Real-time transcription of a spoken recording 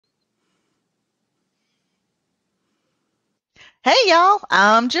Hey y'all,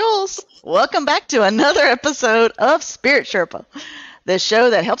 I'm Jules. Welcome back to another episode of Spirit Sherpa, the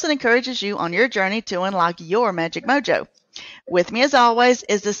show that helps and encourages you on your journey to unlock your magic mojo. With me as always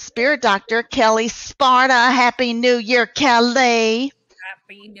is the spirit doctor, Kelle Sparta. Happy New Year, Kelle.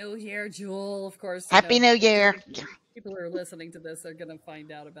 Happy New Year, Jewel. Of course, Happy New Year. people who are listening to this are going to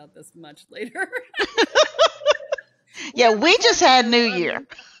find out about this much later. Yeah, We're we just recording had this New on Year.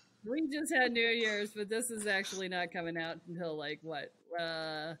 we just had New Year's, but this is actually not coming out until like what?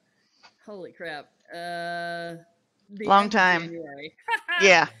 Holy crap. The Long end of time. January.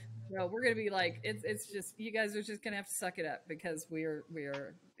 Yeah. No, we're gonna be like it's just you guys are just gonna have to suck it up because we're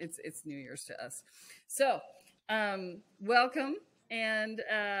it's New Year's to us. So welcome and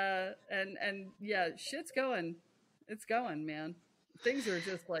yeah, shit's going. It's going, man. Things are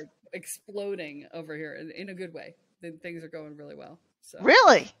just like exploding over here in a good way. Things are going really well. So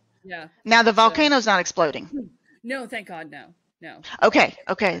Really? yeah. Now the So volcano's not exploding. no, thank God, no, no. Okay,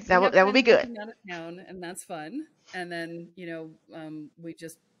 okay, We that have that would be friends good. moving out of town, and that's fun. And then we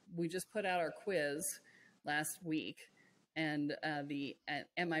just put out our quiz last week, and the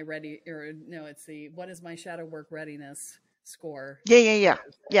am I ready or no? It's the what is my shadow work readiness score? Yeah.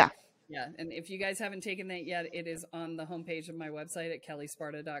 Yeah. Yeah, and if you guys haven't taken that yet, it is on the homepage of my website at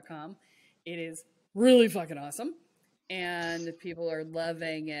kellesparta.com. It is really fucking awesome. And people are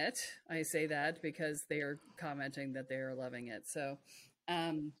loving it. I say that because they are commenting that they are loving it. So,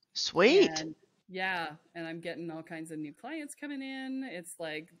 Sweet. and yeah, and I'm getting all kinds of new clients coming in. It's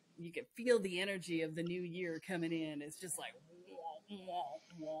like you can feel the energy of the new year coming in. It's just like,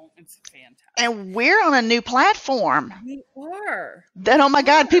 it's fantastic. And we're on a new platform. We are. That, oh my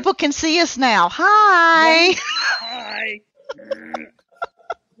God, people can see us now. Hi. Hi.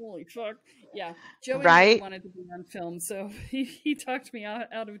 Holy fuck. Yeah. Joey really Right? wanted to be on film, so he talked me out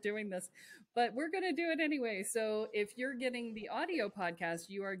of doing this. But we're going to do it anyway. So if you're getting the audio podcast,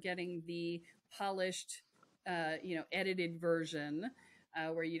 you are getting the polished, edited version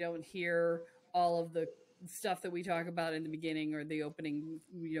where you don't hear all of the stuff that we talk about in the beginning or the opening,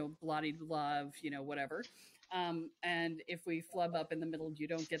 bloody love, whatever. And if we flub up in the middle, you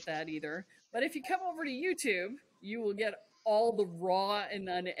don't get that either. But if you come over to YouTube, you will get all the raw and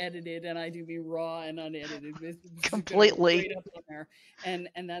unedited, and I do mean raw and unedited. It's Completely. straight up on there, and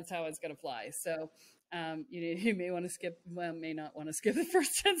that's how it's going to fly. So, you may want to skip, well, may not want to skip the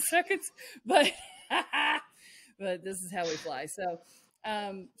first 10 seconds, but but this is how we fly. So.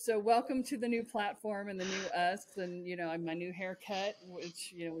 So welcome to the new platform and the new us, and my new haircut,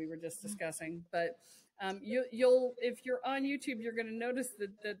 which we were just discussing. But you'll if you're on YouTube, you're going to notice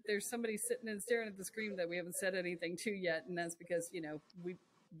that there's somebody sitting and staring at the screen that we haven't said anything to yet, and that's because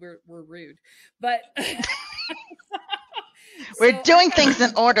we're rude. But We're doing things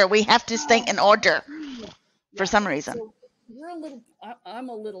in order. We have to stay in order for some reason. So I'm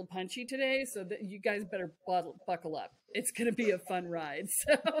a little punchy today, so that you guys better buckle up. It's going to be a fun ride.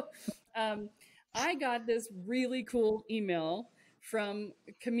 So I got this really cool email from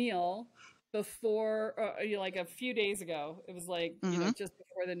Camille before, like a few days ago. It was like, just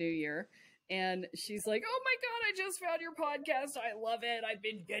before the new year. And she's like, oh my God, I just found your podcast. I love it. I've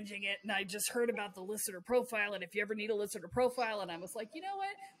been binging it. And I just heard about the listener profile. And if you ever need a listener profile, and I was like, you know what?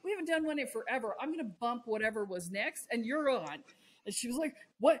 We haven't done one in forever. I'm going to bump whatever was next and you're on. And she was like,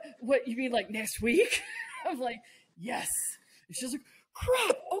 what you mean like next week? I'm like, yes. And she's like,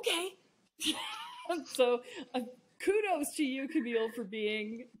 crap. Okay. So kudos to you, Camille, for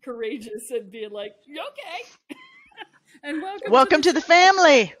being courageous and being like, okay. And welcome to the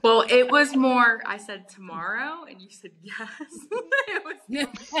family. Well, it was more, I said tomorrow, and you said yes. It was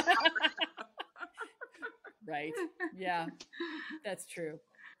right. Yeah, that's true.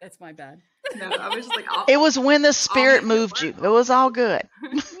 That's my bad. No, I was just like, it was when the spirit moved you. It was all good.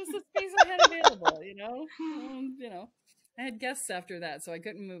 It was the space I had available, I had guests after that, so I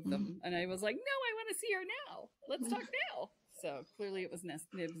couldn't move them. And I was like, no, I want to see her now. Let's talk now. So clearly it was meant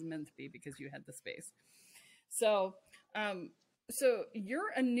to be because you had the space. So, so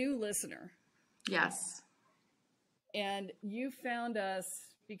you're a new listener. Yes. And you found us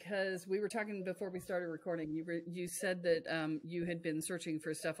because we were talking before we started recording. You said that you had been searching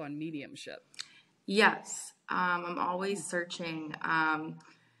for stuff on mediumship. Yes. I'm always searching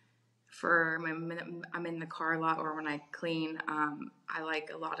for I'm in the car a lot, or when I clean. I like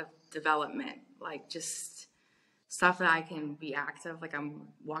a lot of development, like just stuff that I can be active. Like I'm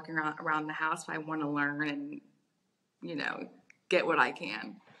walking around the house, but I want to learn and get what I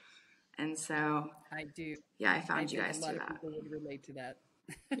can. And so I do. Yeah, I found you guys to that. A lot of people would relate to that.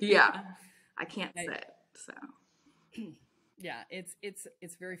 Yeah, I can't sit. So yeah, it's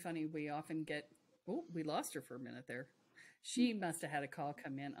very funny. We often get. Oh, we lost her for a minute there. She must have had a call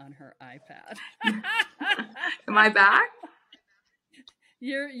come in on her iPad. Am I back?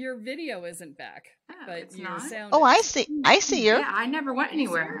 Your video isn't back, Oh, but it's your not? sound Oh, is. I see her. Yeah, I never went You see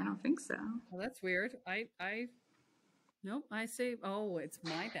anywhere. her? I don't think so. Well, that's weird. No, I say, oh, it's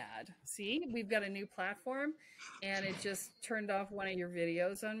my bad. See, we've got a new platform, and it just turned off one of your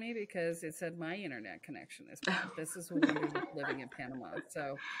videos on me because it said my internet connection is bad. This is a wonder living in Panama.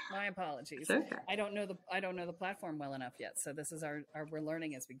 So my apologies. It's okay. I don't know the platform well enough yet. So this is our we're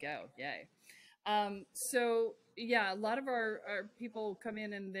learning as we go. Yay. So yeah, a lot of our people come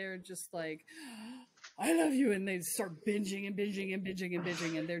in and they're just like, I love you, and they start binging and binging and binging and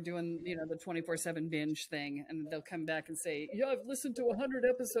binging, and they're doing, the 24/7 binge thing, and they'll come back and say, yeah, I've listened to 100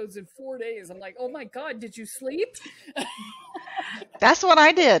 episodes in 4 days. I'm like, oh my God, did you sleep? That's what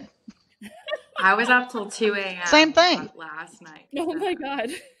I did. I was up till 2 a.m. Same thing. Last night. Oh my God.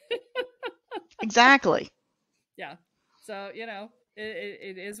 Exactly. Yeah. So,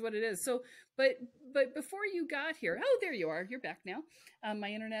 it is what it is. So, but before you got here, oh, there you are. You're back now. My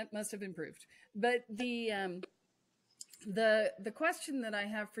internet must have improved. But the question that I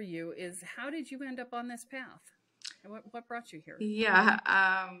have for you is, how did you end up on this path? What brought you here? Yeah.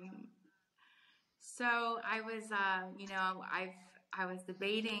 So I was, I was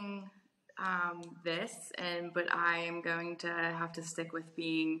debating this, but I am going to have to stick with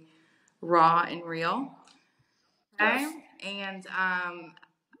being raw and real. Okay. And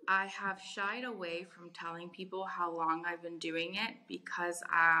I have shied away from telling people how long I've been doing it because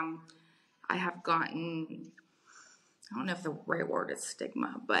I have gotten, I don't know if the right word is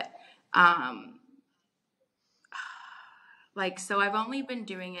stigma, but so I've only been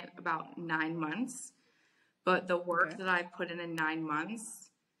doing it about 9 months, but the work that I put in 9 months,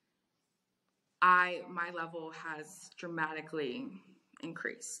 my level has dramatically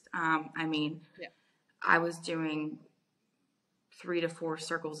increased. I was doing 3 to 4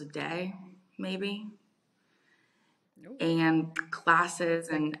 circles a day, maybe. Nope. And classes,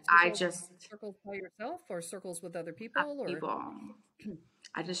 and circles by yourself or circles with other people, or people.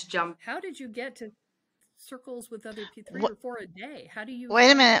 I just jumped. How did you get to circles with other people, 3 or 4 a day? How do you? Wait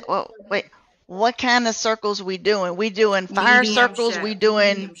a minute. Wait. What kind of circles we doing? We doing fire circles? We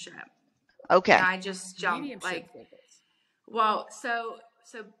doing mediumship? Okay. And I just jumped Mediumship circles. Well,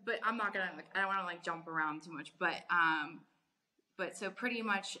 but I'm not gonna. I don't want to jump around too much, but so pretty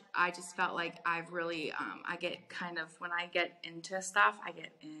much, I just felt like I've really, I get kind of, when I get into stuff, I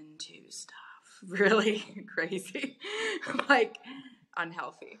get into stuff really crazy, like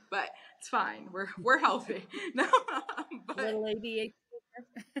unhealthy, but it's fine. We're healthy. No, but A little ADHD.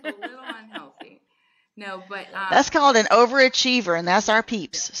 a little unhealthy. No, but that's called an overachiever, and that's our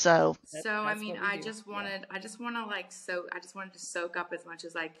peeps. So I just wanted to soak up as much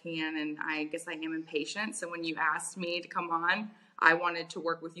as I can, and I guess I am impatient. So when you asked me to come on, I wanted to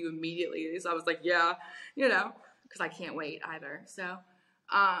work with you immediately. So I was like, yeah, because I can't wait either. So,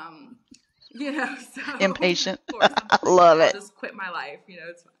 so impatient. Of course, I love it. I'll just quit my life,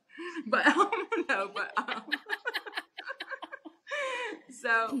 it's fine. But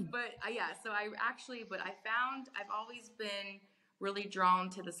I've always been really drawn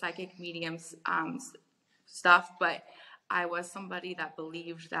to the psychic mediums stuff, but I was somebody that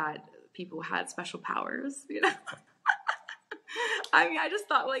believed that people had special powers, I just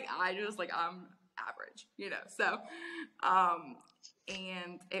thought I'm average, so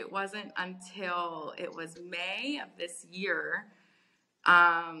and it wasn't until it was May of this year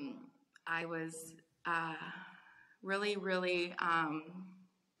I was really, really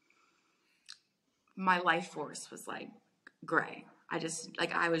my life force was gray. I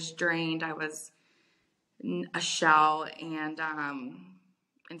was drained. I was a shell, and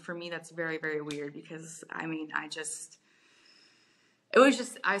for me that's very, very weird because it was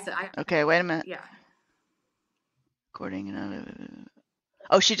just okay, wait a minute. Yeah. Recording.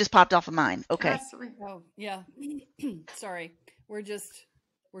 Oh, she just popped off of mine. Okay. Oh, yeah. Sorry. We're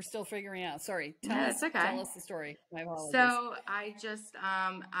still figuring out. Sorry. Tell us the story. My apologies. So I just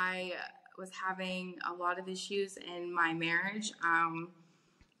I was having a lot of issues in my marriage.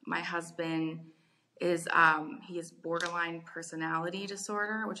 My husband is he has borderline personality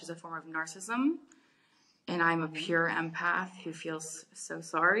disorder, which is a form of narcissism. And I'm a pure empath who feels so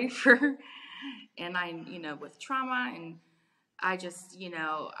sorry for, and with trauma, and I just, and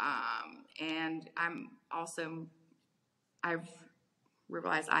I've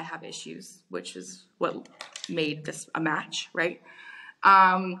realized I have issues, which is what made this a match, right?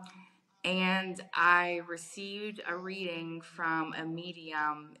 And I received a reading from a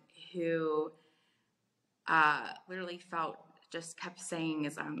medium who literally kept saying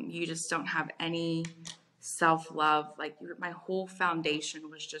you just don't have any self-love. Like my whole foundation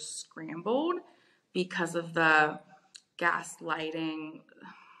was just scrambled because of the gaslighting,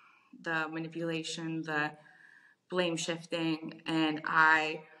 the manipulation, the blame shifting, and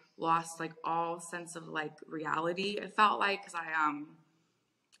I lost like all sense of like reality. It felt like, because I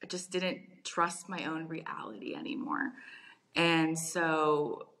just didn't trust my own reality anymore, and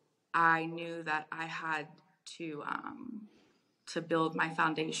so I knew that I had to build my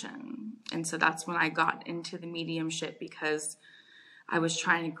foundation, and so that's when I got into the mediumship, because I was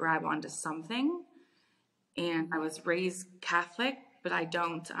trying to grab onto something, and I was raised Catholic, but I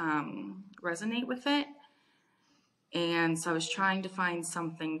don't resonate with it. And so I was trying to find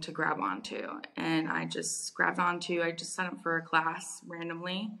something to grab onto, and I just signed up for a class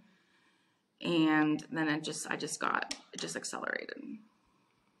randomly, and then it just accelerated.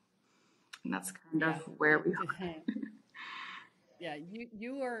 And that's kind of where we are. Yeah,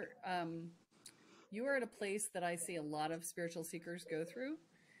 you are at a place that I see a lot of spiritual seekers go through,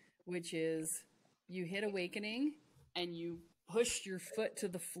 which is you hit awakening and you push your foot to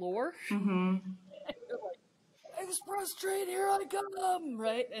the floor. Mm-hmm. I was prostrate, here I come,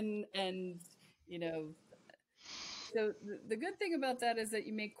 right? And you know, so the good thing about that is that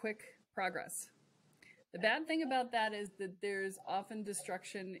you make quick progress. The bad thing about that is that there's often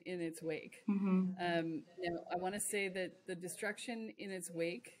destruction in its wake. Mm-hmm. You know, I want to say that the destruction in its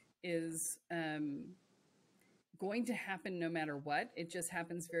wake is going to happen no matter what. It just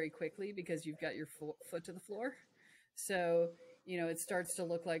happens very quickly because you've got your foot to the floor. So, you know, it starts to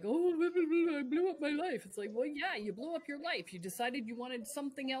look like, oh, I blew up my life. It's like, well, yeah, you blew up your life. You decided you wanted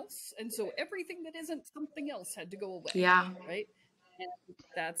something else. And so everything that isn't something else had to go away. Yeah. Right. And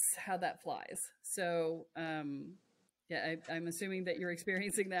that's how that flies. So, yeah, I'm assuming that you're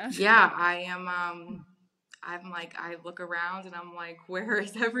experiencing that. Yeah, I am. I'm like, I look around and I'm like, where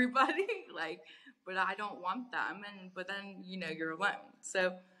is everybody? Like, but I don't want them. But then, you know, you're alone.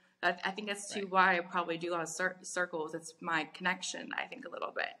 So I think that's too why I probably do a lot of circles. It's my connection, I think, a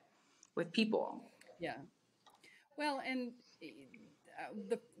little bit with people. Yeah. Well, and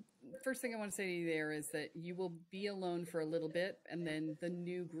the first thing I want to say to you there is that you will be alone for a little bit, and then the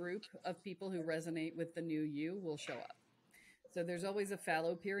new group of people who resonate with the new you will show up. So there's always a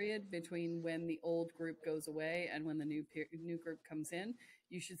fallow period between when the old group goes away and when the new group comes in.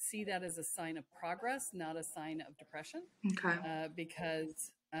 You should see that as a sign of progress, not a sign of depression. Okay.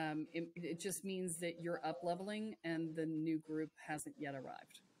 Because it just means that you're up leveling and the new group hasn't yet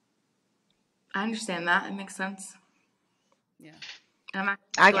arrived. I understand that. It makes sense. Yeah.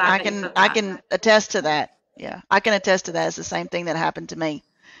 I can attest to that. Yeah, I can attest to that. It's the same thing that happened to me.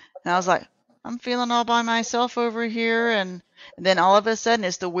 And I was like, I'm feeling all by myself over here. And then all of a sudden,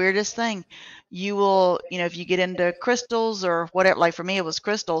 it's the weirdest thing. You will, you know, if you get into crystals or whatever, like for me, it was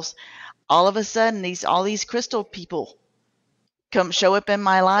crystals. All of a sudden, all these crystal people show up in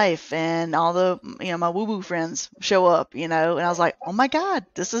my life, and all the, you know, my woo-woo friends show up, you know, and I was like, oh my God,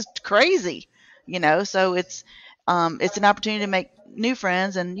 this is crazy, you know. So it's an opportunity to make new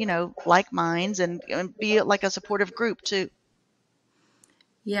friends and, you know, like minds, and be like a supportive group too.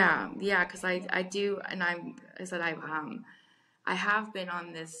 Yeah, because I do, and I have been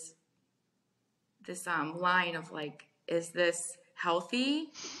on this line of like, is this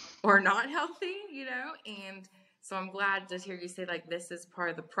healthy or not healthy, you know? And so I'm glad to hear you say like this is part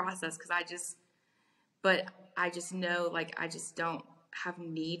of the process, because I just know, like, I just don't have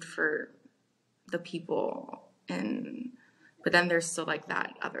need for the people, but then there's still like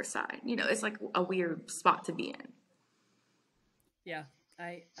that other side, you know. It's like a weird spot to be in. Yeah.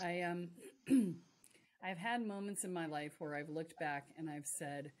 I've had moments in my life where I've looked back and I've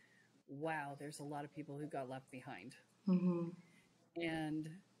said, wow, there's a lot of people who got left behind. Mm-hmm. And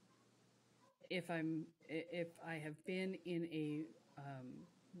if I have been in a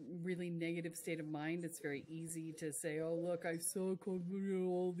really negative state of mind, it's very easy to say, oh, look, I suck on, you know,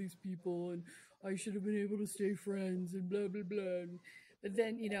 all these people, and I should have been able to stay friends, and blah, blah, blah. But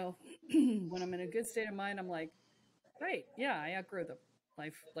then, you know, when I'm in a good state of mind, I'm like, great, yeah, I outgrew them.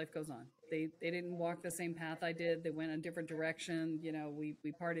 Life goes on. They didn't walk the same path I did. They went a different direction. You know, we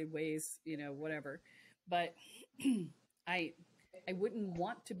parted ways, you know, whatever. But I wouldn't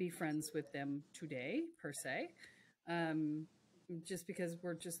want to be friends with them today, per se, just because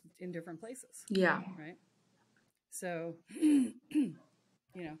we're just in different places. Yeah. Right? So, you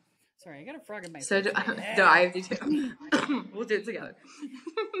know, sorry, I got a frog in my throat. So I have to too. We'll do it together.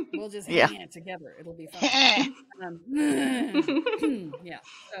 We'll just hang it together. It'll be fun. Yeah.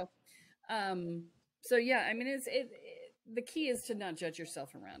 So yeah, I mean, the key is to not judge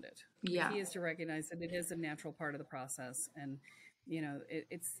yourself around it. Yeah. The key is to recognize that it is a natural part of the process, and You know,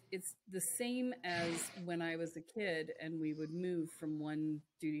 it's the same as when I was a kid and we would move from one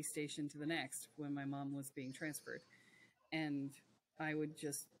duty station to the next when my mom was being transferred. And I would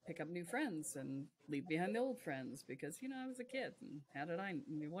just pick up new friends and leave behind the old friends because, you know, I was a kid and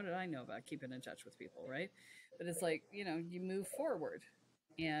what did I know about keeping in touch with people, right? But it's like, you know, you move forward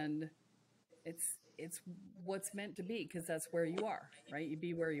and it's what's meant to be because that's where you are, right? You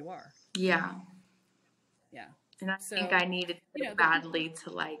be where you are. Yeah. Yeah. And I So, think I needed you know, badly to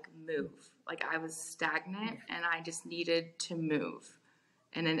like move. Like I was stagnant and I just needed to move.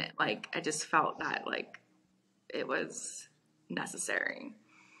 And then I just felt that like it was necessary.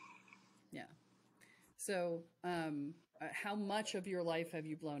 Yeah. So, how much of your life have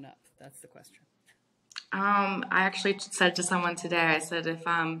you blown up? That's the question. I actually said to someone today, I said, if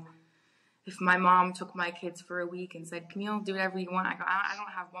my mom took my kids for a week and said, Camille, do whatever you want, I go, I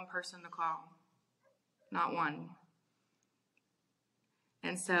don't have one person to call. Not one.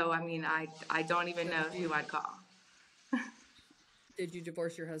 And so, I mean, I don't even know who I'd call. Did you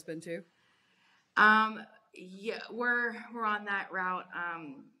divorce your husband too? Yeah, we're on that route.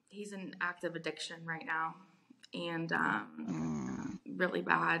 He's in active addiction right now and really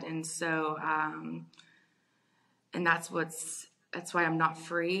bad. And so, and that's why I'm not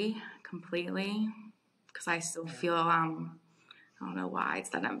free completely because I still feel, I don't know why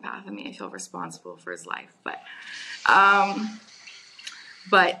it's that empath in me. I feel responsible for his life, but I'm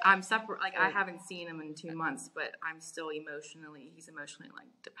separate. Like I haven't seen him in 2 months, but he's emotionally like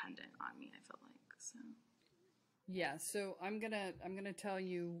dependent on me. I feel like so. Yeah. So I'm gonna tell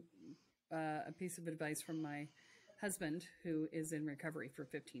you a piece of advice from my husband, who is in recovery for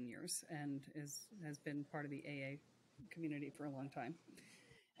 15 years and has been part of the AA community for a long time.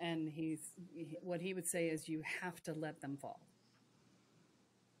 And what he would say is you have to let them fall.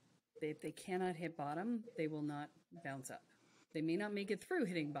 If they cannot hit bottom, they will not bounce up. They may not make it through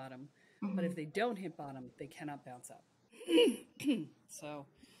hitting bottom, but if they don't hit bottom, they cannot bounce up. So,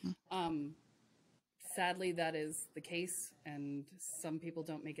 sadly, that is the case, and some people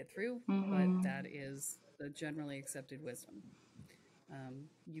don't make it through, but that is the generally accepted wisdom.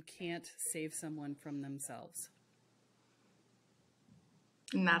 You can't save someone from themselves.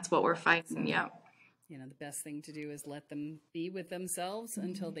 And that's what we're fighting. So, yeah. You know, the best thing to do is let them be with themselves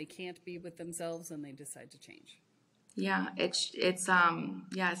until they can't be with themselves and they decide to change. Yeah, it's as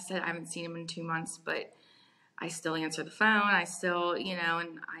I said, I haven't seen him in 2 months, but I still answer the phone. I still, you know,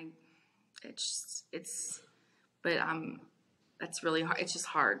 and but that's really hard. It's just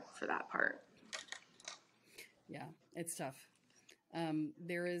hard for that part. Yeah, it's tough.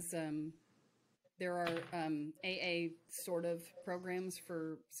 There are AA sort of programs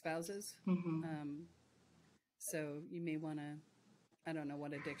for spouses. So you may want to, I don't know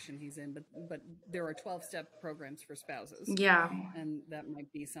what addiction he's in, but there are 12-step programs for spouses. Yeah. And that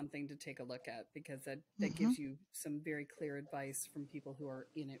might be something to take a look at because that gives you some very clear advice from people who are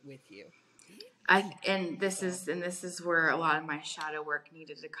in it with you. This is where a lot of my shadow work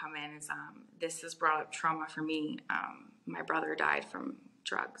needed to come in. This has brought up trauma for me. My brother died from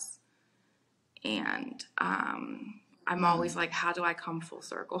drugs, and I'm always like, how do I come full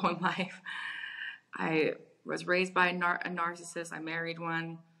circle in life? I was raised by a narcissist. I married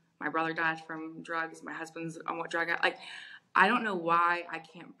one. My brother died from drugs. My husband's on what drug? I don't know why I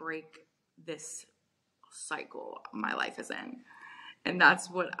can't break this cycle my life is in. And that's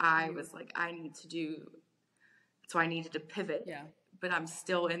what I was like, I need to do. So I needed to pivot. Yeah. But I'm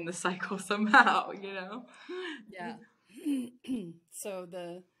still in the cycle somehow, you know? Yeah. So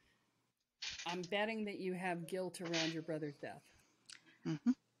I'm betting that you have guilt around your brother's death.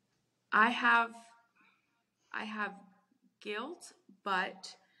 I have guilt,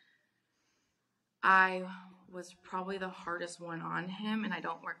 but I was probably the hardest one on him, and I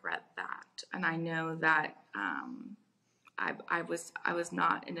don't regret that. And I know that I was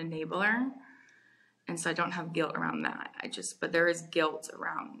not an enabler, and so I don't have guilt around that. But there is guilt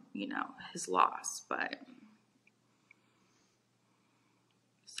around, you know, his loss, but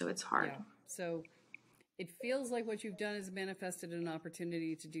so it's hard. Yeah. So it feels like what you've done is manifested an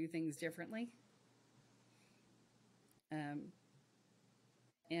opportunity to do things differently.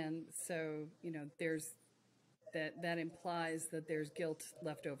 And so, you know, there's that implies that there's guilt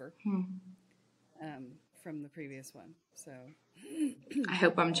left over from the previous one. So I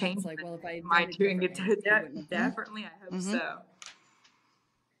hope I'm changing. It's like, well, if I am I doing it differently? I hope so.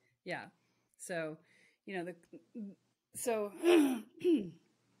 Yeah. So, you know,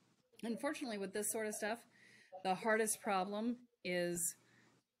 unfortunately with this sort of stuff, the hardest problem is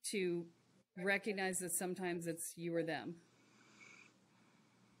to recognize that sometimes it's you or them.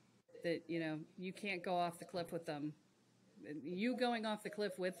 That, you know, you can't go off the cliff with them. You going off the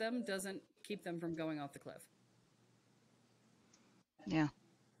cliff with them doesn't keep them from going off the cliff. Yeah.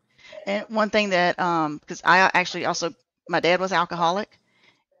 And one thing that, because I actually also, my dad was alcoholic,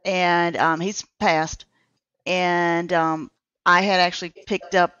 and he's passed, and I had actually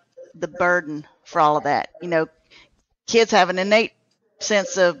picked up the burden for all of that. You know, kids have an innate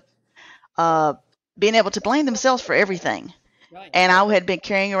sense of uh, being able to blame themselves for everything. Right. And I had been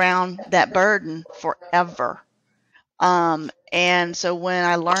carrying around that burden forever. And so when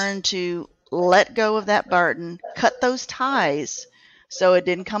I learned to let go of that burden, cut those ties so it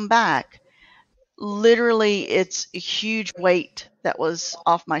didn't come back, literally it's a huge weight that was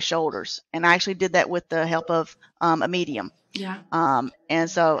off my shoulders. And I actually did that with the help of a medium. Yeah. And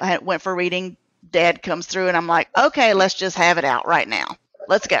so I went for a reading. Dad comes through, and I'm like, okay, let's just have it out right now.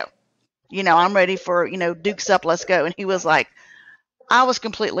 Let's go. You know, I'm ready for, dukes up, let's go. And he was like, I was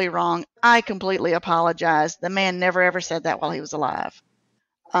completely wrong. I completely apologize. The man never ever said that while he was alive.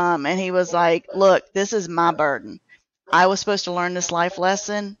 And he was like, look, this is my burden. I was supposed to learn this life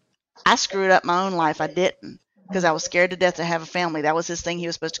lesson. I screwed up my own life. I didn't, because I was scared to death to have a family. That was his thing he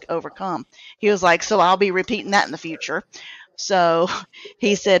was supposed to overcome. He was like, so I'll be repeating that in the future. So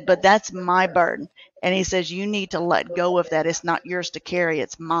he said, but that's my burden. And he says, you need to let go of that. It's not yours to carry.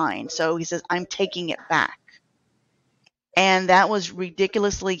 It's mine. So he says, I'm taking it back. And that was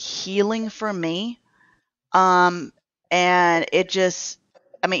ridiculously healing for me. And it just,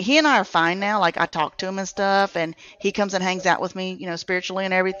 I mean, he and I are fine now. Like, I talk to him and stuff, and he comes and hangs out with me, spiritually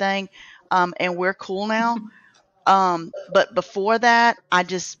and everything. And we're cool now. But before that, I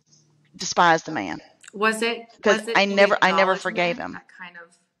just despised the man. Was it because I never forgave him. That kind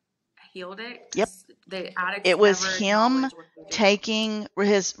of healed it. Yep. The addicts It was never him acknowledge what they did. taking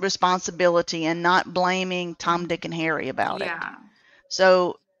his responsibility and not blaming Tom, Dick, and Harry about it. Yeah.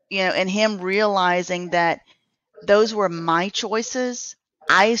 So, and him realizing that those were my choices.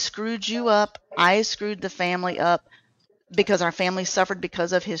 I screwed you up. I screwed the family up because our family suffered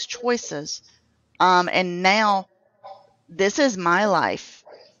because of his choices. And now this is my life.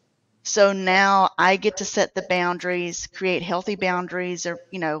 So now I get to set the boundaries, create healthy boundaries, or,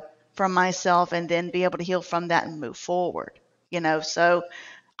 from myself, and then be able to heal from that and move forward. So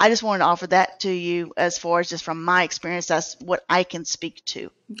I just wanted to offer that to you as far as just from my experience. That's what I can speak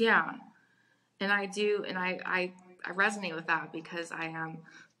to. Yeah. And I do, and I resonate with that, because I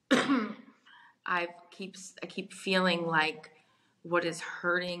am, I keep feeling like what is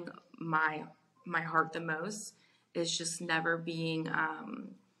hurting my heart the most is just never being,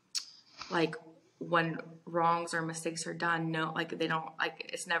 like, when wrongs or mistakes are done, no, like, they don't, like,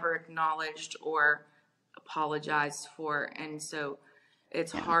 it's never acknowledged or apologized for. And so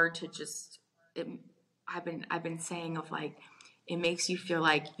it's hard to just, I've been saying of, like, it makes you feel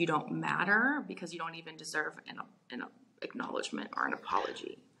like you don't matter because you don't even deserve an acknowledgement or an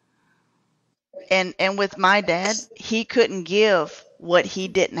apology. And with my dad, he couldn't give what he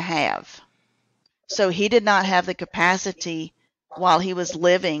didn't have. So he did not have the capacity while he was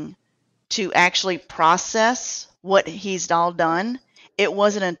living to actually process what he's all done. It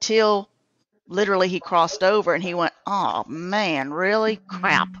wasn't until literally he crossed over and he went, oh man, really?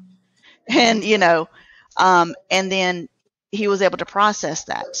 Crap. And, and then he was able to process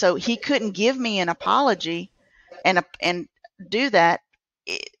that. So he couldn't give me an apology and do that.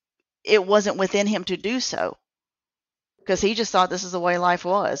 It wasn't within him to do so, because he just thought this is the way life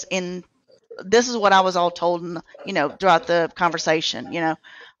was. And this is what I was all told, throughout the conversation,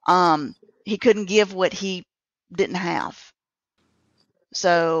 he couldn't give what he didn't have.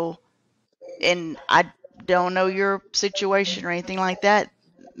 So, and I don't know your situation or anything like that.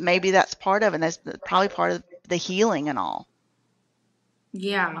 Maybe that's part of it. That's probably part of the healing and all.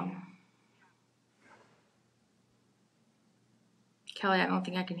 Yeah. Kelly, I don't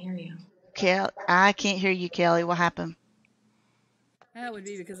think I can hear you. I can't hear you, Kelly. What happened? That would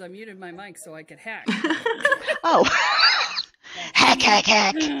be because I muted my mic so I could hack. Oh. Hack.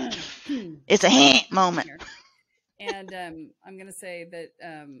 It's a hint moment. And I'm going to say that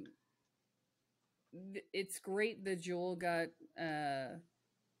it's great that Jewel got, that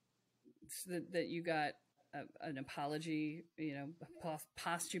you got an apology, a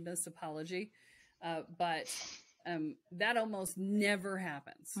posthumous apology. But that almost never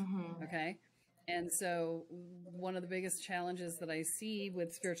happens. Mm-hmm. Okay. And so one of the biggest challenges that I see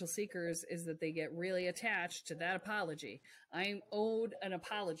with spiritual seekers is that they get really attached to that apology. I'm owed an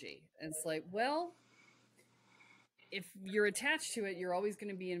apology. And it's like, well, if you're attached to it, you're always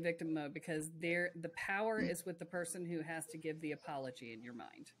going to be in victim mode, because the power is with the person who has to give the apology in your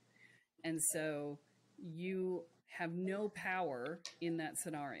mind. And so you have no power in that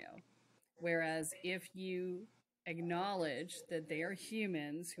scenario. Whereas if you acknowledge that they are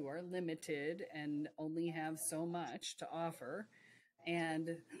humans who are limited and only have so much to offer,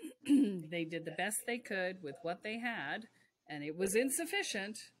 and they did the best they could with what they had, and it was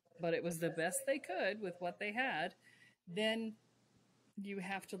insufficient, but it was the best they could with what they had, then you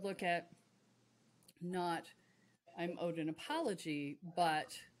have to look at not I'm owed an apology,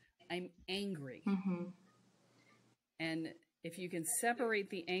 but I'm angry. Mm-hmm. And if you can separate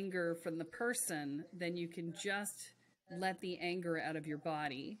the anger from the person, then you can just let the anger out of your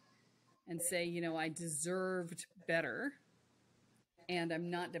body and say, you know, I deserved better. And I'm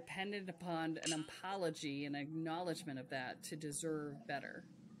not dependent upon an apology and acknowledgement of that to deserve better,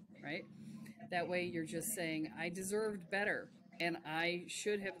 right? That way you're just saying, I deserved better and I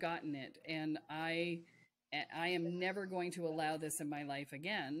should have gotten it. And I am never going to allow this in my life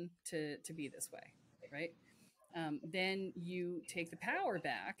again to be this way, right? Then you take the power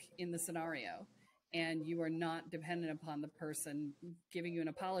back in the scenario, and you are not dependent upon the person giving you an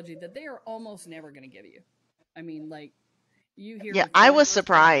apology that they are almost never going to give you. I mean, like, you hear Yeah, of I one was person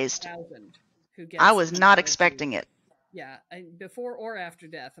surprised. 1,000 who gets I was an not apology. expecting it. Yeah, before or after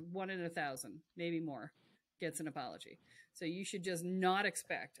death, 1 in 1,000, maybe more, gets an apology. So you should just not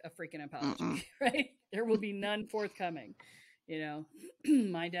expect a freaking apology, right? There will be none forthcoming. You know,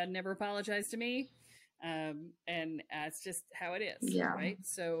 my dad never apologized to me. And it's just how it is, Yeah. right?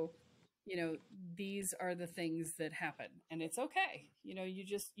 So, you know, these are the things that happen, and it's okay. You know,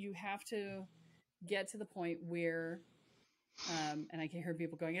 you have to get to the point where, and I can hear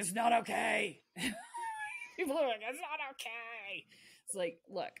people going, it's not okay. People are like, it's not okay. It's like,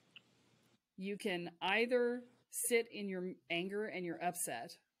 look, you can either sit in your anger and your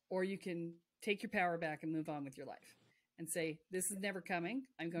upset, or you can take your power back and move on with your life and say, this is never coming.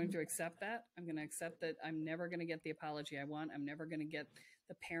 I'm going to accept that. I'm going to accept that I'm never going to get the apology I want. I'm never going to get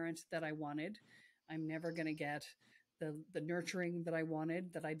the parent that I wanted. I'm never going to get the nurturing that I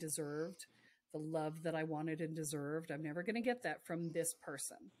wanted, that I deserved, the love that I wanted and deserved. I'm never going to get that from this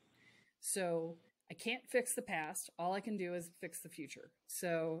person. So I can't fix the past. All I can do is fix the future.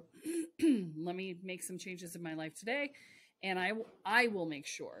 So let me make some changes in my life today, and I will make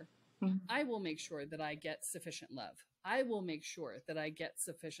sure. I will make sure that I get sufficient love. I will make sure that I get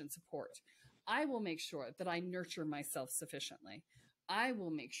sufficient support. I will make sure that I nurture myself sufficiently. I will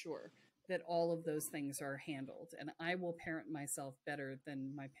make sure that all of those things are handled, and I will parent myself better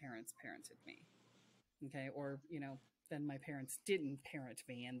than my parents parented me. Okay. Or, you know, then my parents didn't parent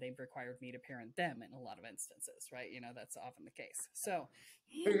me and they've required me to parent them in a lot of instances, right? You know, that's often the case. So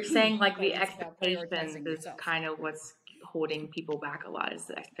you're saying like the it's about expectations prioritizing is yourself. kind of what's holding people back a lot, is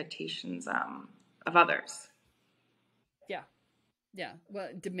the expectations of others. Yeah. Yeah. Well,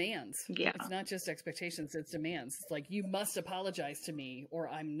 demands. Yeah. It's not just expectations, it's demands. It's like, you must apologize to me or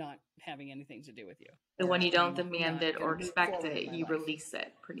I'm not having anything to do with you. So when you don't I'm demand not it or gonna move expect forward it, in my you life. release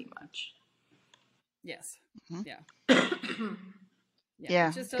it pretty much. Yes. Mhm. Yeah. Yeah,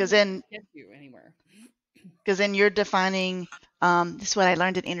 It just 'cause doesn't then get you anywhere. because then you're defining, this is what I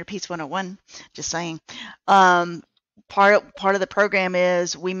learned in Inner Peace 101, just saying. Part of the program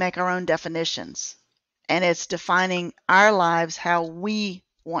is we make our own definitions, and it's defining our lives how we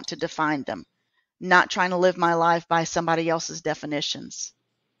want to define them, not trying to live my life by somebody else's definitions.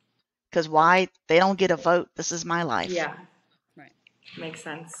 Because why? They don't get a vote. This is my life. Yeah. Right. Makes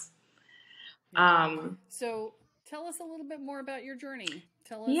sense. Yeah. So tell us a little bit more about your journey.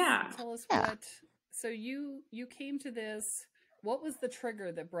 Tell us Yeah. what, so you came to this, what was the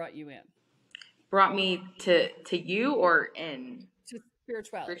trigger that brought you in? Brought me to you or in? To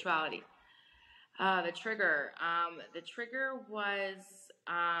spirituality. Spirituality. The trigger was,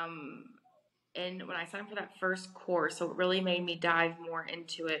 and when I signed up for that first course, so what really made me dive more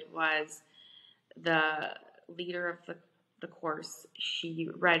into it was the leader of the course. She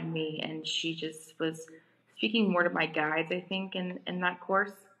read me and she just was speaking more to my guides, I think, in that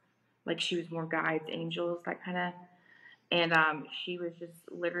course. Like, she was more guides, angels, that kind of. And she was just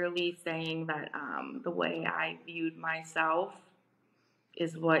literally saying that the way I viewed myself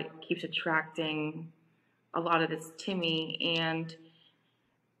is what keeps attracting a lot of this to me. And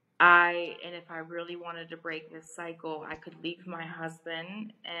if I really wanted to break this cycle, I could leave my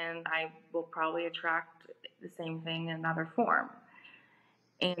husband and I will probably attract the same thing in another form.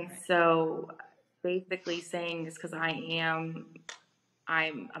 And so basically saying this because I'm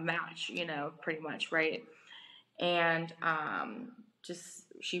a match, you know, pretty much, right? And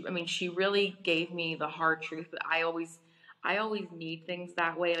she really gave me the hard truth, but I always need things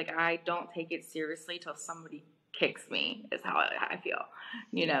that way. Like, I don't take it seriously till somebody kicks me, is how I feel,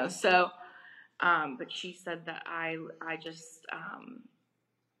 you know? So, but she said that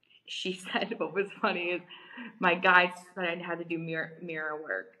she said what was funny is my guide said I had to do mirror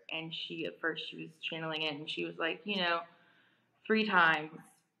work, and at first she was channeling it, and she was like, 3 times,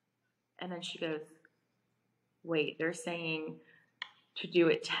 and then she goes, wait, they're saying to do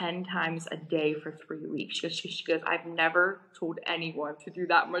it 10 times a day for 3 weeks. She goes, I've never told anyone to do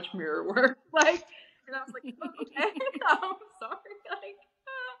that much mirror work. Like, and I was like, okay, I'm sorry, like,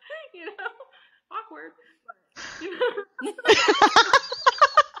 awkward. But,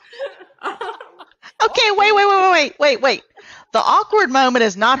 Okay, wait. The awkward moment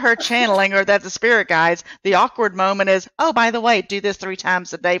is not her channeling or that the spirit guides. The awkward moment is, oh, by the way, do this 3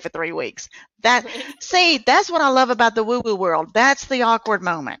 times a day for 3 weeks. See, that's what I love about the woo-woo world. That's the awkward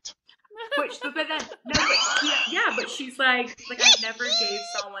moment. But she's like, I never gave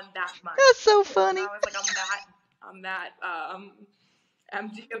someone that much. That's so funny. And I was like, I'm that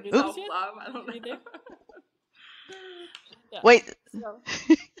empty of self-love. I don't know. Yeah. Wait.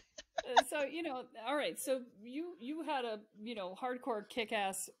 So all right. So you had a hardcore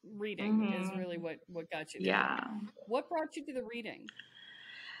kick-ass reading is really what got you there. Yeah. What brought you to the reading?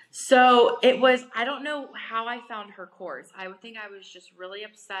 So it was, I don't know how I found her course. I would think I was just really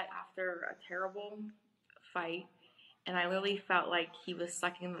upset after a terrible fight, and I really felt like he was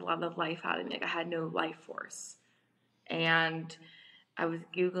sucking the love of life out of me. Like I had no life force. And I was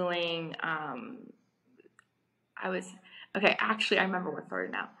Googling, actually I remember what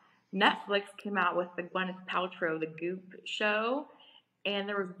started now. Netflix came out with the Gwyneth Paltrow, the Goop show, and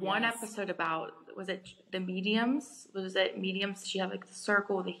there was one episode about, was it the mediums? Was it mediums? She had like the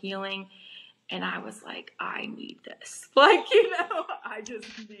circle, the healing, and I was like, I need this. Like, I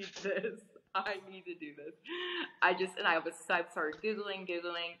just need this. I need to do this. I started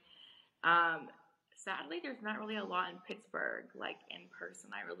Googling. Sadly, there's not really a lot in Pittsburgh, like in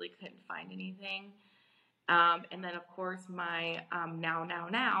person. I really couldn't find anything. And then, of course, my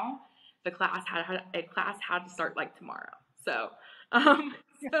now, the class had to start like tomorrow. So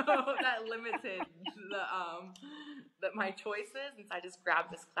that limited my choices, and so I just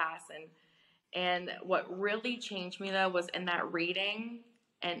grabbed this class. And what really changed me though was in that reading,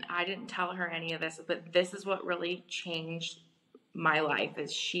 and I didn't tell her any of this, but this is what really changed my life.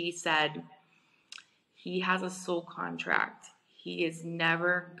 Is she said he has a soul contract. He is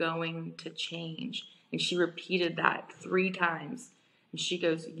never going to change. And she repeated that 3 times. And she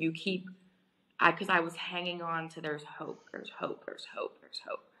goes, because I was hanging on to there's hope.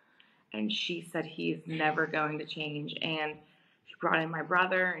 And she said, he is never going to change. And she brought in my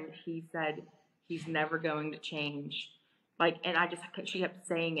brother, and he said, he's never going to change. Like, and she kept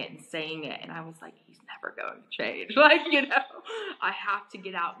saying it. And I was like, he's never going to change. Like, I have to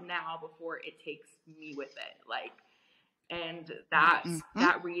get out now before it takes me with it. Like, and that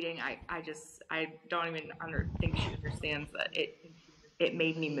reading, I don't even think she understands that it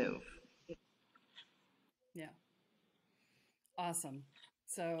made me move. Yeah. Awesome.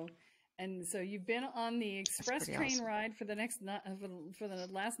 So you've been on the express train ride for the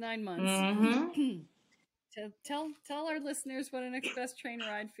last 9 months. Mm-hmm. Tell our listeners what an express train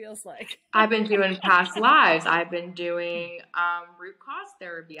ride feels like. I've been doing past lives. I've been doing root cause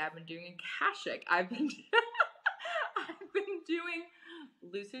therapy. I've been doing Akashic. I've been doing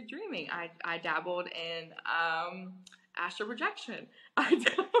lucid dreaming. I dabbled in astral projection.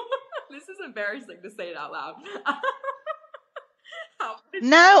 This is embarrassing to say it out loud.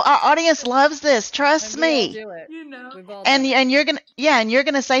 No, our audience loves this. Trust me. Do it. And you're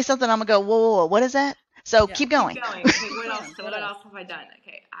gonna say something. I'm gonna go, whoa, what is that? So keep going. Okay, what else have I done?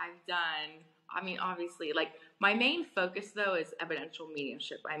 Okay, obviously, like my main focus though is evidential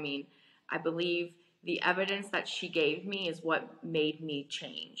mediumship. I believe the evidence that she gave me is what made me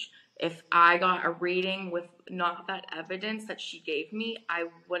change. If I got a reading with not that evidence that she gave me, I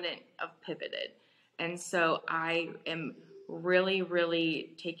wouldn't have pivoted. And so I am really,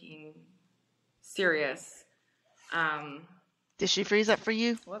 really taking serious. Did she freeze up for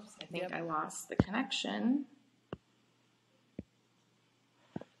you? Whoops, I think I lost the connection.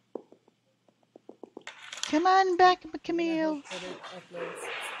 Come on back, Camille.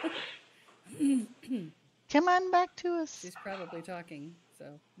 Come on back to us. She's probably talking,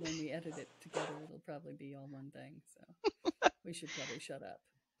 so when we edit it together, it'll probably be all one thing. So we should probably shut up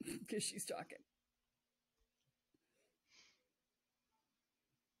because she's talking.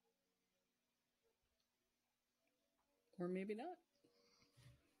 Or maybe not.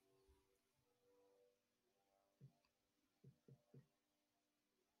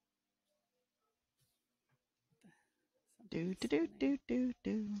 Do.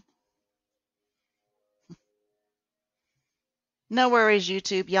 No worries,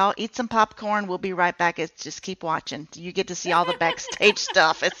 YouTube. Y'all eat some popcorn. We'll be right back. It's just keep watching. You get to see all the backstage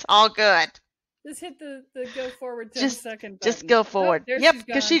stuff. It's all good. Just hit the go forward 10-second button. Just go forward. There Yep, she's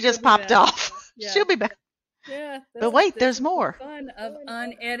because gone. she just She'll be popped back. off. Yeah. She'll be back. Yeah. But wait, this there's is more. The fun of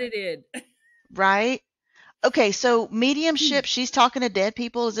unedited. Right? Okay, so mediumship, she's talking to dead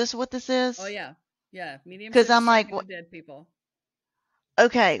people. Is this what this is? Oh, yeah. Yeah. Mediumship. Because I'm like, talking to dead people.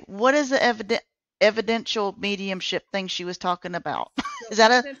 Okay, what is the evidential mediumship thing she was talking about? So Is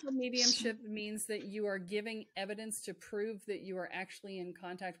that evidential mediumship means that you are giving evidence to prove that you are actually in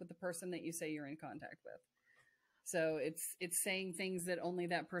contact with the person that you say you're in contact with. So it's saying things that only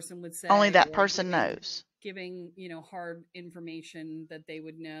that person would say. Only that person knows. Giving, hard information that they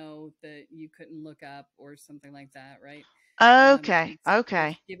would know that you couldn't look up or something like that, right? Okay,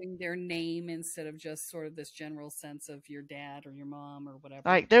 it's giving their name instead of just sort of this general sense of your dad or your mom or whatever.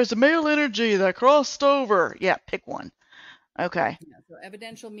 Like, there's a male energy that crossed over. Yeah, pick one. Okay. Yeah, so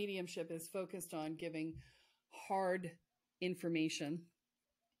evidential mediumship is focused on giving hard information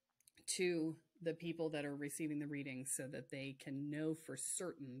to the people that are receiving the reading so that they can know for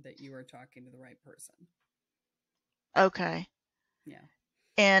certain that you are talking to the right person. Okay. Yeah.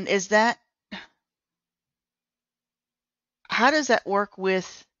 And is that, how does that work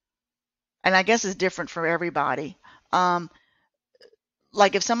with, and I guess it's different for everybody.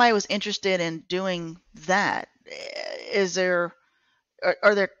 Like if somebody was interested in doing that,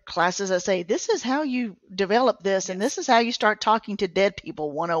 are there classes that say, this is how you develop this, and this is how you start talking to dead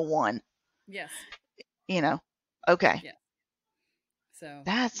people 101? Yes. Okay. Yeah. So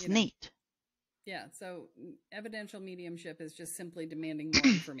that's neat. Yeah. So evidential mediumship is just simply demanding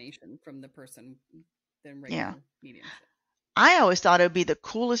more information from the person than regular mediumship. I always thought it would be the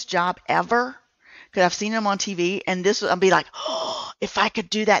coolest job ever because I've seen them on TV, and I'll be like, oh, if I could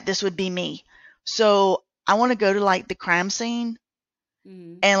do that, this would be me. So I want to go to like the crime scene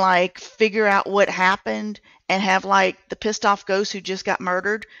and like figure out what happened and have like the pissed off ghost who just got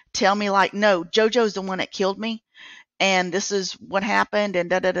murdered tell me like, no, JoJo's the one that killed me and this is what happened and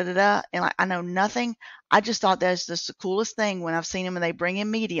da-da-da-da-da. And like, I know nothing. I just thought that's just the coolest thing when I've seen them and they bring in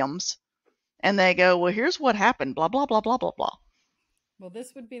mediums and they go, well, here's what happened, blah, blah, blah, blah, blah, blah. Well,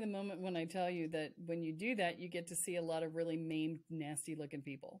 this would be the moment when I tell you that when you do that, you get to see a lot of really maimed, nasty looking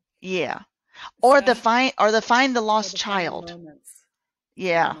people. Yeah. Or the find the lost child.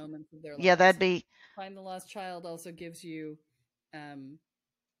 Yeah. Yeah, that'd be. Find the lost child also gives you,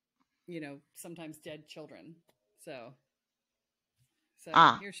 sometimes dead children. So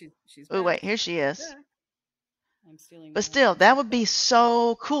here she's back. Oh, wait, here she is. Yeah. I'm stealing. But still, that would be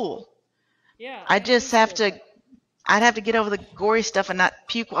so cool. Yeah. I'd have to get over the gory stuff and not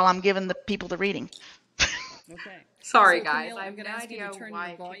puke while I'm giving the people the reading. Okay. Sorry, so, guys. Camille, I'm going to ask you to turn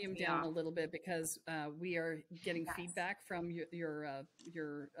your volume down a little bit because we are getting feedback from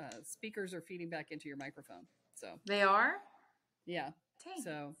your speakers are feeding back into your microphone. So they are. Yeah. Thanks.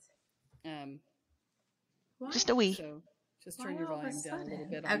 So, just a wee. So just turn your volume down a little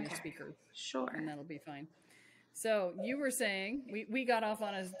bit on your speakers. Sure. And that'll be fine. So you were saying we got off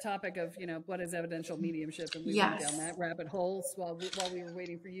on a topic of what is evidential mediumship, and we went down that rabbit hole while we were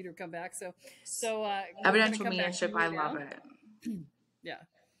waiting for you to come back. So evidential mediumship, I love it. Yeah.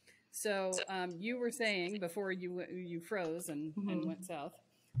 So you were saying before you froze and went south.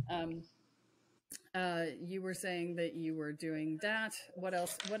 You were saying that you were doing that. What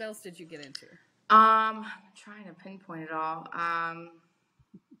else? What else did you get into? I'm trying to pinpoint it all.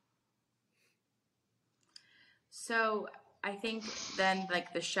 So I think then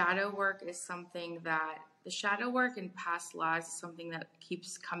like the shadow work is something that the shadow work in past lives is something that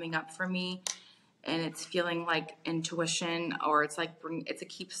keeps coming up for me, and it's feeling like intuition, or it's like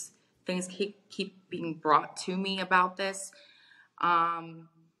things keep being brought to me about this.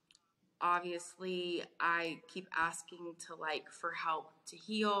 Obviously I keep asking for help to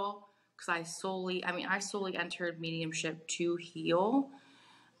heal because I solely entered mediumship to heal.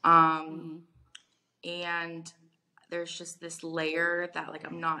 And there's just this layer that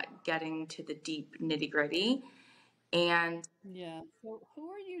I'm not getting to the deep nitty-gritty. And so who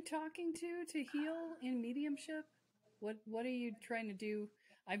are you talking to heal in mediumship? What are you trying to do?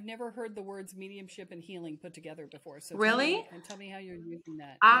 I've never heard the words mediumship and healing put together before. So really, tell me how you're using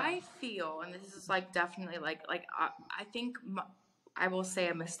that. I feel, and this is definitely I think I will say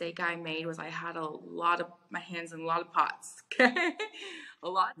a mistake I made was I had my hands in a lot of pots. Okay, a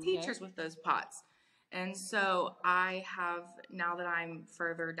lot of teachers with those pots. And so I have, now that I'm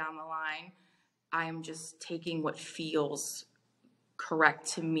further down the line, I'm just taking what feels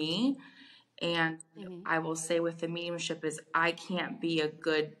correct to me. And I will say with the mediumship is I can't be a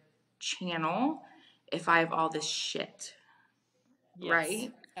good channel if I have all this shit. Yes,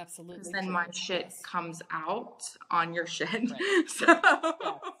 right? absolutely Because then true. my shit Yes. comes out on your shit. Right. So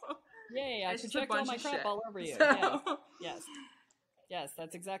Yes. Yay, I it's just a project all bunch my of crap shit. all over you. Yes. So Yes. Yes,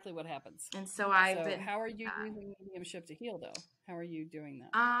 that's exactly what happens. and so I've So been how are you using mediumship to heal though? How are you doing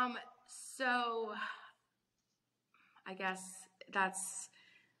that? so I guess that's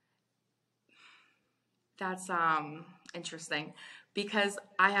interesting because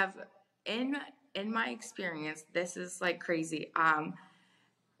I have in my experience, this is like crazy.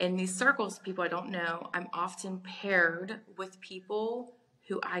 In these circles, people I don't know, I'm often paired with people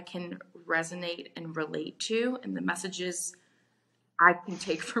who I can resonate and relate to, and the messages I can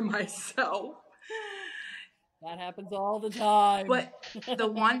take for myself. That happens all the time. But the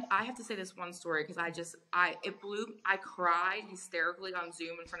one, I have to say this one story because I cried hysterically on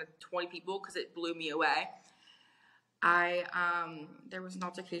Zoom in front of 20 people because it blew me away. There was an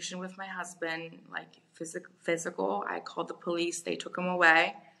altercation with my husband, like physical. I called the police, they took him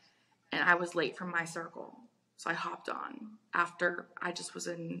away, and I was late for my circle. So I hopped on after I just was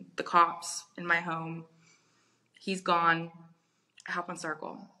in the cops in my home. He's gone. I hop on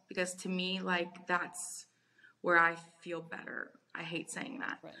circle because to me, like, that's where I feel better. I hate saying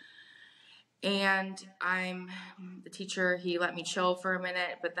that. Right. And I'm the teacher. He let me chill for a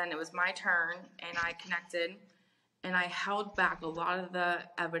minute, but then it was my turn and I connected and I held back a lot of the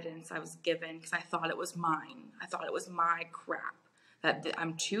evidence I was given because I thought it was mine. I thought it was my crap. That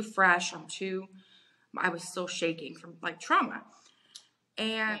I'm too fresh. I was still shaking from like trauma.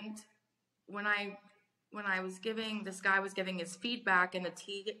 And when I was giving, this guy was giving his feedback, and the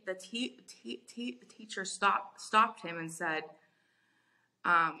teacher stopped him and said,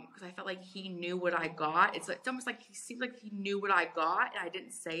 because I felt like he knew what I got. It's almost like he seemed like he knew what I got, and I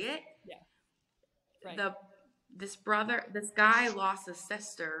didn't say it. Yeah. Right. This guy lost a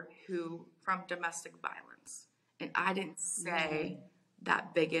sister from domestic violence, and I didn't say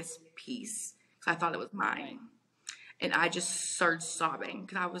that biggest piece because I thought it was mine. Right. And I just started sobbing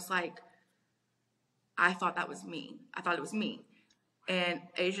because I was like, I thought that was me. I thought it was me. And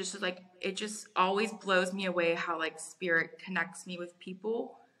it's just like, it just always blows me away how like spirit connects me with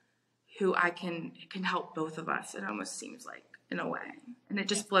people who I can help both of us. It almost seems like in a way. And it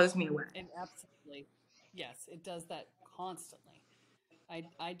just blows me away. And absolutely. Yes, it does that constantly.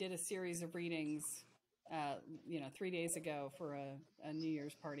 I did a series of readings, 3 days ago for a New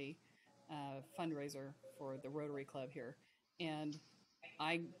Year's party fundraiser for the Rotary Club here. And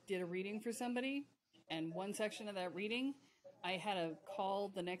I did a reading for somebody, and one section of that reading, I had a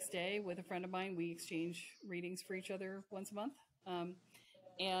call the next day with a friend of mine. We exchange readings for each other once a month.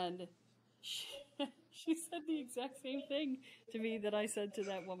 And she said the exact same thing to me that I said to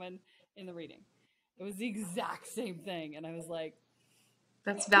that woman in the reading. It was the exact same thing. And I was like,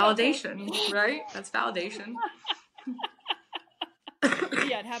 that's validation, right? That's validation.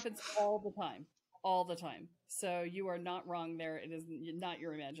 Yeah, it happens all the time. So you are not wrong there. It is not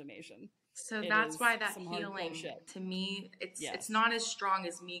your imagination. So that's why that healing to me, it's not as strong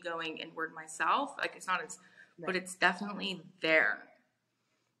as me going inward myself. Like it's not as, but it's definitely there.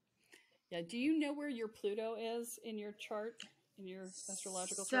 Yeah. Do you know where your Pluto is in your chart, in your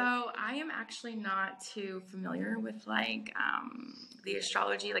astrological chart? So I am actually not too familiar with like the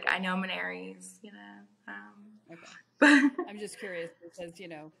astrology. Like I know I'm an Aries, Okay. I'm just curious because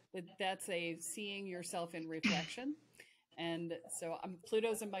that's a seeing yourself in reflection. And so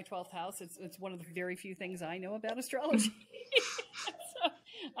Pluto's in my 12th house. It's one of the very few things I know about astrology. So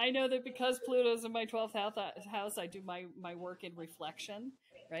I know that because Pluto's in my 12th house, I do my work in reflection,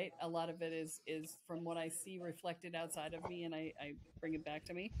 right? A lot of it is from what I see reflected outside of me, and I bring it back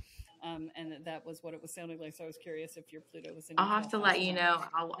to me. And that was what it was sounding like. So I was curious if your Pluto was in your 12th house. I'll have to let you know.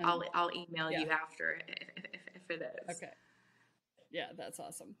 I'll email you after if it is. Okay. Yeah, that's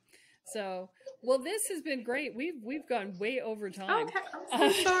awesome. So, well, this has been great. We've gone way over time. Okay,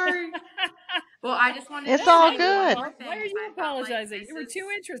 I'm so sorry. Well, I just wanted it's to all say good. one more thing. Why are you apologizing? Like, you were too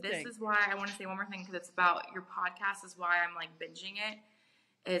interesting. This is why I want to say one more thing because it's about your podcast. Is why I'm like binging it.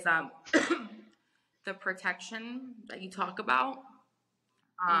 Is the protection that you talk about.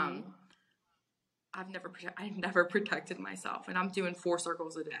 I've never protected myself, and I'm doing 4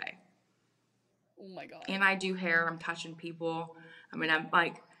 circles a day. Oh my God. And I do hair. I'm touching people. I mean, I'm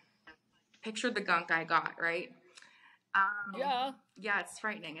like, picture the gunk I got, right? Yeah, it's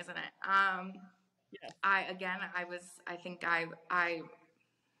frightening, isn't it? Yeah. I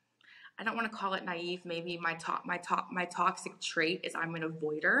don't want to call it naive. Maybe my toxic trait is I'm an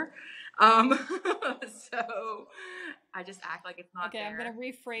avoider. So I just act like it's not there. I'm going to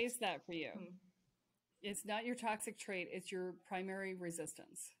rephrase that for you. It's not your toxic trait. It's your primary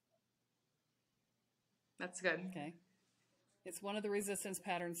resistance. That's good. Okay. It's one of the resistance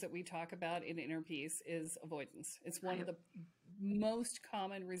patterns that we talk about in Inner Peace is avoidance. It's one of the most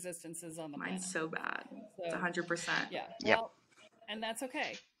common resistances on the planet. Mine's so bad. So, it's 100%. Yeah. Yep. Well, and that's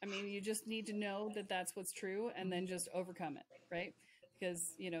okay. I mean, you just need to know that that's what's true and then just overcome it, right?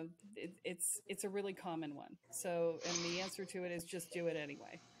 Because, you know, it's a really common one. So, and the answer to it is just do it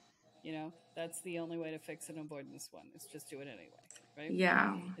anyway. You know, that's the only way to fix an avoidance one is just do it anyway, right?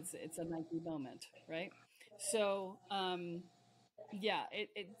 Yeah. It's a Nike moment, right? So, yeah,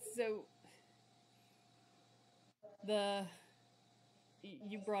 so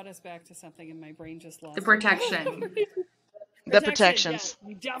you brought us back to something and my brain just lost the protection. The protections. Yeah,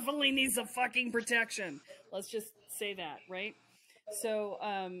 we definitely need some fucking protection. Let's just say that, right? So,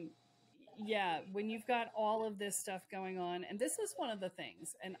 yeah, when you've got all of this stuff going on, and this is one of the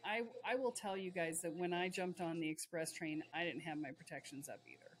things, and I will tell you guys that when I jumped on the express train, I didn't have my protections up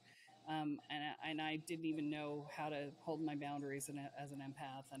either. And I didn't even know how to hold my boundaries as an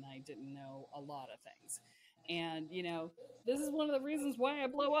empath, and I didn't know a lot of things. And, you know, this is one of the reasons why I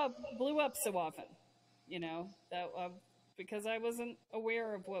blew up so often, you know, that because I wasn't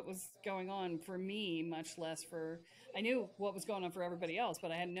aware of what was going on for me, much less I knew what was going on for everybody else,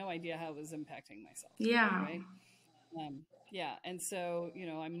 but I had no idea how it was impacting myself. Yeah. Right? Yeah. And so, you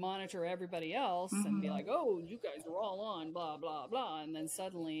know, I monitor everybody else and be like, oh, you guys are all on, blah, blah, blah. And then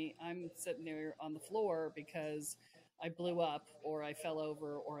suddenly I'm sitting there on the floor because I blew up or I fell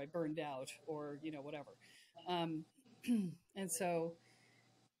over or I burned out or, you know, whatever. And so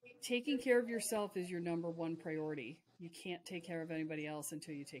taking care of yourself is your number one priority. You can't take care of anybody else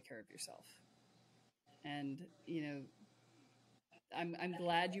until you take care of yourself. And, you know, I'm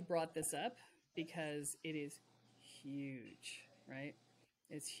glad you brought this up because it is huge, right?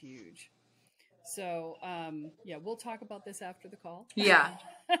 It's huge. So, yeah, we'll talk about this after the call. Yeah.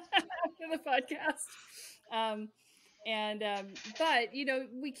 After the podcast. But, you know,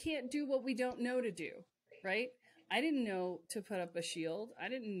 we can't do what we don't know to do, right? I didn't know to put up a shield. I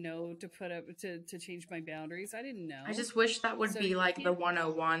didn't know to put up to change my boundaries. I didn't know. I just wish that would be like the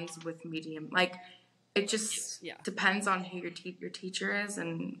 101s with medium. Like it just depends on who your teacher is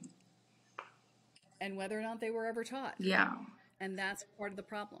and whether or not they were ever taught. Yeah. And that's part of the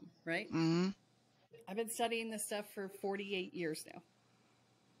problem, right? Mm-hmm. I've been studying this stuff for 48 years now.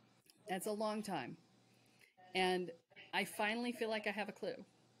 That's a long time. And I finally feel like I have a clue,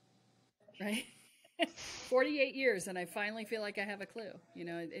 right? 48 years and I finally feel like I have a clue. You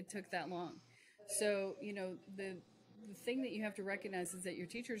know, it took that long. So, you know, the thing that you have to recognize is that your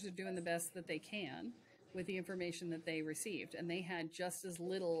teachers are doing the best that they can with the information that they received. And they had just as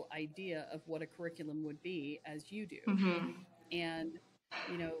little idea of what a curriculum would be as you do. Mm-hmm. And,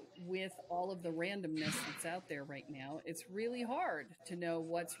 you know, with all of the randomness that's out there right now, it's really hard to know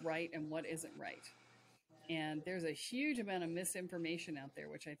what's right and what isn't right. And there's a huge amount of misinformation out there,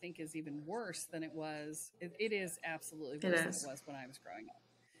 which I think is even worse than it was. It is absolutely worse than it was when I was growing up.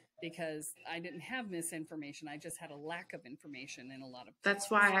 Because I didn't have misinformation. I just had a lack of information in a lot of places. That's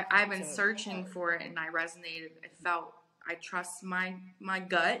why I've been searching for it, and I resonated. I trust my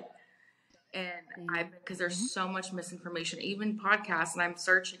gut. And because there's so much misinformation, even podcasts, and I'm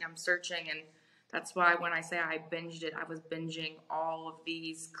searching, and that's why when I say I binged it, I was binging all of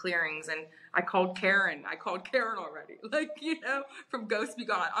these clearings, and I called Karen already, like, you know, from Ghost Be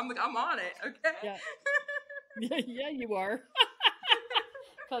Gone. I'm on it, okay? Yeah, yeah, you are.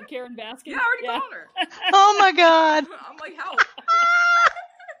 Called Karen Baskin. Yeah, I already called her. Oh my God. I'm like, help.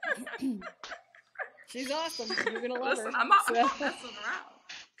 She's awesome. You're gonna love her. I'm not messing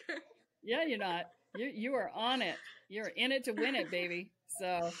around. Yeah, you're not. You are on it. You're in it to win it, baby.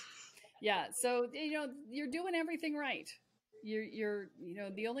 So, yeah. So, you know, you're doing everything right. You're you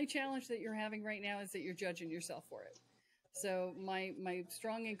know, the only challenge that you're having right now is that you're judging yourself for it. So my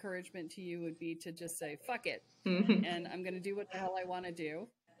strong encouragement to you would be to just say, fuck it. And I'm going to do what the hell I want to do.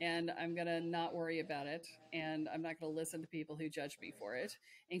 And I'm going to not worry about it. And I'm not going to listen to people who judge me for it,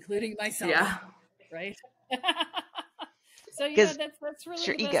 including myself. Yeah. Right? So, yeah, that's really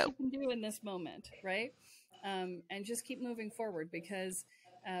the best you can do in this moment, right? And just keep moving forward because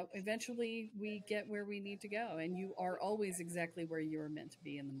eventually we get where we need to go. And you are always exactly where you are meant to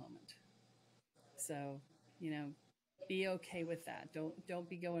be in the moment. So, you know, be okay with that. Don't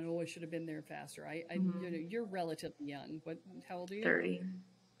be going, oh, I should have been there faster. You know, you're relatively young. How old are you? 30.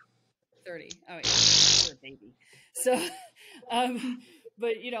 30. Oh, yeah, you're a baby. So,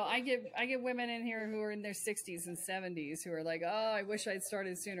 but you know, I get women in here who are in their 60s and 70s who are like, oh, I wish I'd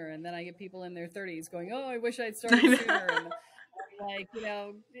started sooner. And then I get people in their 30s going, oh, I wish I'd started sooner. And like, you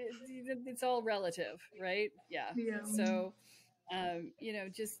know, it's all relative, right? Yeah. So, you know,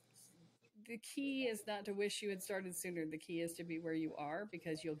 just the key is not to wish you had started sooner. The key is to be where you are,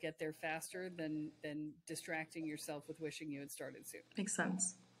 because you'll get there faster than distracting yourself with wishing you had started sooner. Makes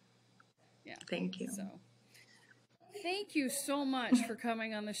sense. Yeah. Thank you. So thank you so much for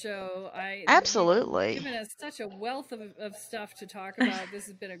coming on the show. Absolutely. You've given us such a wealth of stuff to talk about. This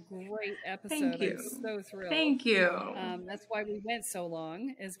has been a great episode. Thank you. I'm so thrilled. Thank you. That's why we went so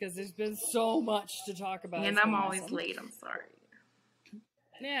long, is because there's been so much to talk about. And I'm always late. I'm sorry.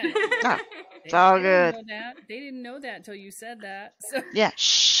 Yeah. It's all good. They didn't know that until you said that. So. Yeah.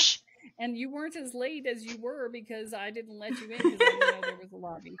 Shh. And you weren't as late as you were because I didn't let you in because I didn't know there was a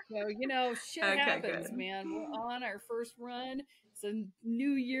lobby. So, shit happens, good. Man. We're on our first run. It's a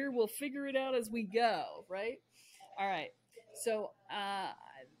new year. We'll figure it out as we go, right? All right. So,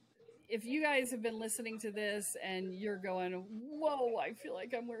 if you guys have been listening to this and you're going, whoa, I feel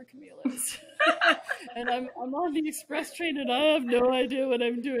like I'm where Camille is. And I'm on the express train and I have no idea what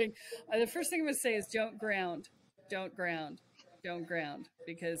I'm doing. The first thing I'm going to say is don't ground. Don't ground. Don't ground,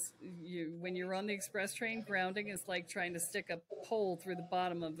 because when you're on the express train, grounding is like trying to stick a pole through the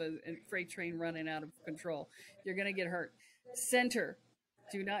bottom of a freight train running out of control. You're going to get hurt. Center.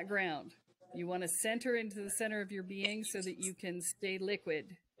 Do not ground. You want to center into the center of your being so that you can stay liquid,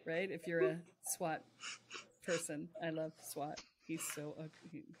 right? If you're a SWAT person. I love SWAT. He's so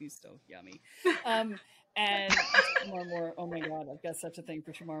yummy. And tomorrow more. Oh my God, I've got such a thing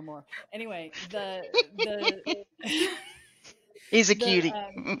for tomorrow more. Anyway, the He's a cutie.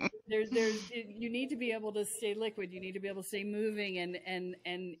 You need to be able to stay liquid. You need to be able to stay moving and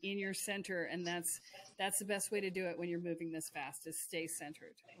in your center, and that's the best way to do it when you're moving this fast, is stay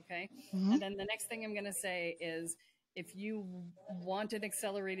centered. Okay. Mm-hmm. And then the next thing I'm going to say is, if you want an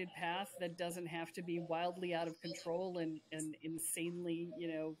accelerated path that doesn't have to be wildly out of control and insanely,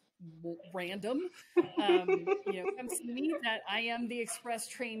 random, come see me. That I am the express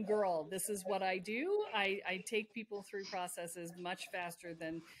train girl. This is what I do. I take people through processes much faster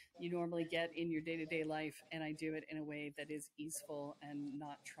than you normally get in your day-to-day life, and I do it in a way that is easeful and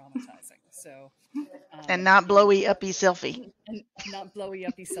not traumatizing. So, and not blowy uppy selfie. And not blowy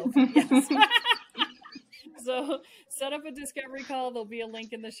uppy selfie. Yes. So set up a discovery call. There'll be a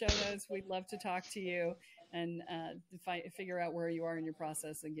link in the show notes. We'd love to talk to you and figure out where you are in your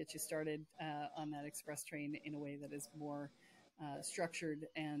process and get you started on that express train in a way that is more structured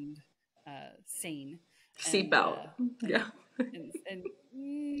and sane. Seatbelt. Yeah. And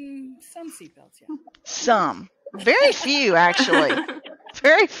some seatbelts, yeah. Some. Very few, actually.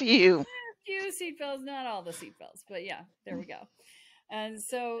 Very few. Few seatbelts, not all the seatbelts, but yeah, there we go. And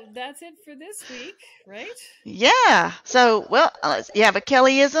so that's it for this week, right? Yeah. So, well, you have a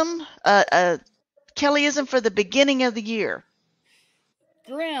Kelleism, Kelleism for the beginning of the year.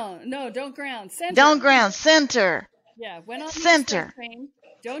 Ground. No, don't ground. Center. Don't ground. Center. Yeah. When on center. Train,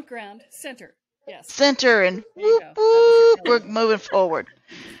 don't ground. Center. Yes. Center, and whoop, whoop, we're moving forward.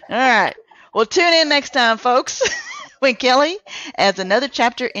 All right. Well, tune in next time, folks, when Kelle adds another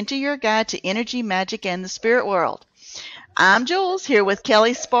chapter into your guide to energy, magic, and the spirit world. I'm Julz, here with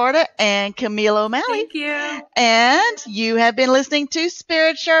Kelle Sparta and Camille O'M. Thank you. And you have been listening to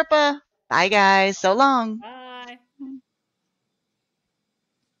Spirit Sherpa. Bye, guys. So long. Bye.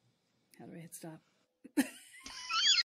 How do I hit stop?